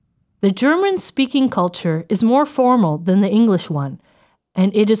The German-speaking culture is more formal than the English one,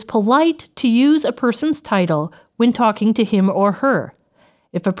 and it is polite to use a person's title when talking to him or her.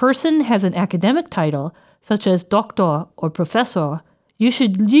 If a person has an academic title, such as doctor or professor, you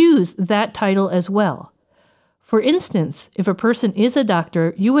should use that title as well. For instance, if a person is a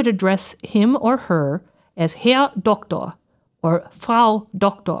doctor, you would address him or her as Herr Doktor or Frau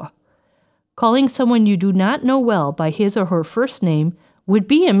Doktor. Calling someone you do not know well by his or her first name would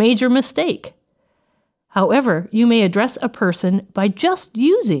be a major mistake. However, you may address a person by just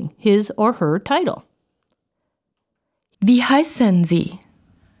using his or her title. Wie heißen Sie?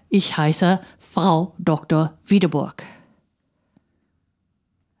 Ich heiße Frau Dr. Wiedeburg.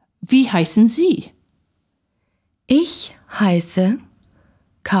 Wie heißen Sie? Ich heiße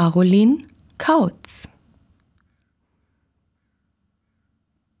Caroline Kautz.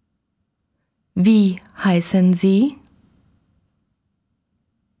 Wie heißen Sie?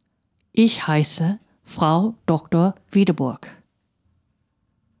 Ich heiße Frau Dr. Wiedeburg.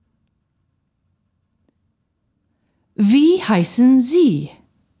 Wie heißen Sie?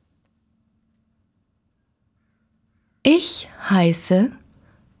 Ich heiße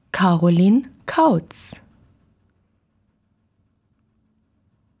Caroline Kautz.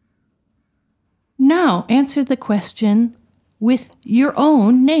 Now answer the question with your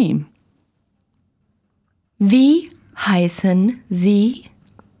own name. Wie heißen Sie?